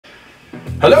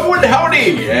Hello and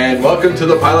howdy, and welcome to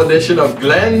the pilot edition of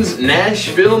Glenn's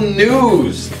Nashville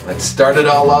News. Let's start it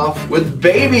all off with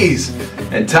babies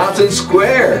and Thompson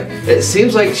Square. It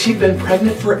seems like she'd been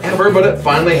pregnant forever, but it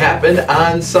finally happened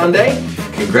on Sunday.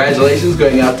 Congratulations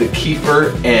going out to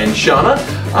Kiefer and Shauna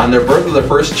on their birth of their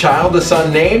first child, the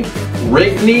son named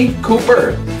Rigney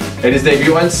Cooper. Made his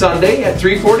debut on Sunday at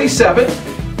 3:47,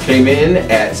 came in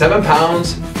at 7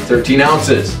 pounds, 13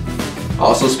 ounces.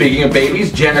 Also speaking of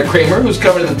babies, Jana Kramer, who's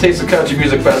coming to the Taste of Country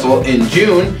Music Festival in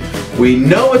June. We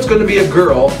know it's going to be a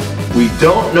girl. We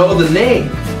don't know the name.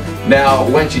 Now,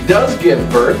 when she does give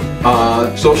birth,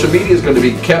 social media is going to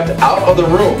be kept out of the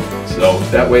room. So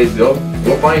that way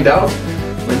we'll find out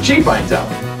when she finds out.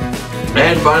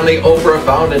 And finally, Oprah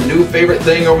found a new favorite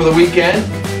thing over the weekend.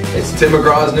 It's Tim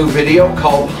McGraw's new video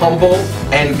called Humble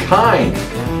and Kind.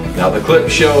 Now the clip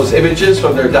shows images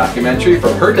from her documentary,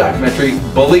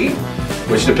 Belief,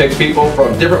 which depicts people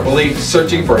from different beliefs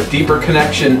searching for a deeper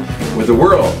connection with the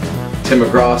world. Tim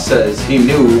McGraw says he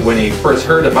knew when he first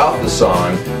heard about the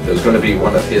song that it was going to be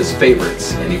one of his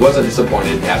favorites, and he wasn't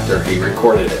disappointed after he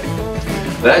recorded it.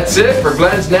 That's it for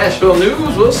Glenn's Nashville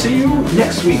News. We'll see you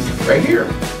next week right here.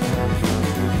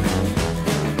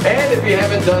 And if you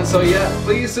haven't done so yet,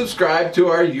 please subscribe to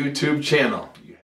our YouTube channel.